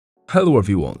Hello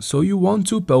everyone, so you want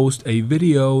to post a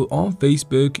video on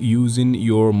Facebook using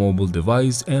your mobile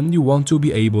device and you want to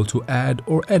be able to add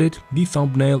or edit the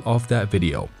thumbnail of that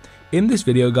video. In this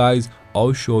video guys,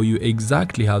 I'll show you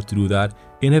exactly how to do that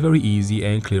in a very easy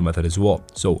and clear method as well.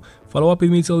 So follow up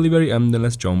with me till the very end and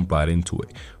let's jump right into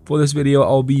it. For this video,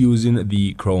 I'll be using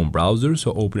the Chrome browser,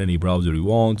 so open any browser you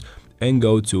want and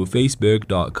go to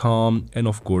facebook.com, and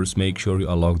of course make sure you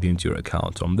are logged into your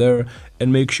account from there,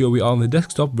 and make sure we are on the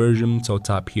desktop version, so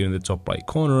tap here in the top right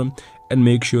corner and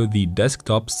make sure the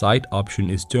desktop site option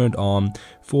is turned on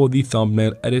for the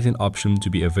thumbnail editing option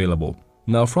to be available.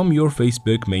 Now from your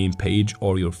Facebook main page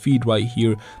or your feed right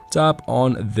here, tap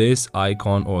on this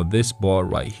icon or this bar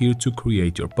right here to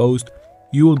create your post.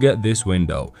 You will get this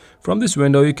window. From this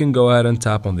window you can go ahead and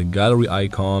tap on the gallery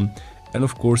icon and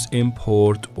of course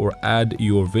import or add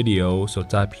your video, so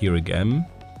tap here again.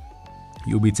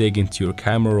 You'll be taken to your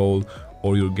camera roll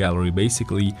or your gallery.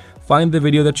 Basically find the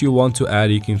video that you want to add.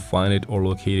 You can find it or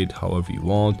locate it however you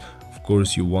want. Of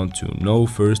course you want to know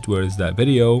first where is that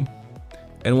video,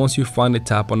 and once you find it,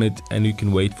 tap on it and you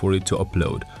can wait for it to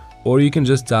upload, or you can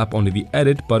just tap on the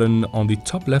edit button on the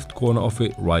top left corner of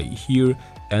it right here,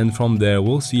 and from there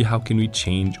we'll see how can we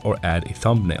change or add a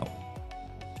thumbnail.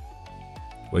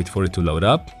 Wait for it to load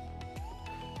up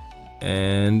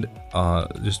and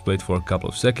just wait for a couple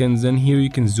of seconds, and here you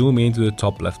can zoom into the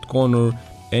top left corner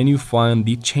and you find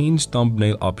the change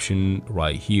thumbnail option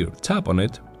right here. Tap on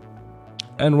it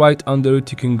and right under it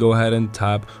you can go ahead and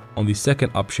tap on the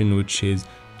second option, which is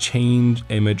change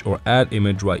image or add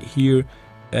image right here,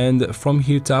 and from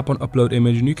here tap on upload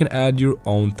image and you can add your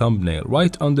own thumbnail.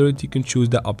 Right under it you can choose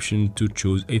the option to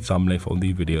choose a thumbnail for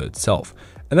the video itself.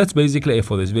 And that's basically it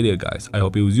for this video guys. I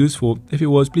hope it was useful. If it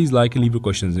was, please like and leave your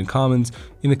questions and comments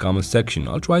in the comments section.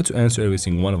 I'll try to answer every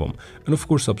single one of them, and of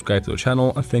course subscribe to the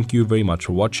channel, and thank you very much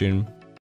for watching.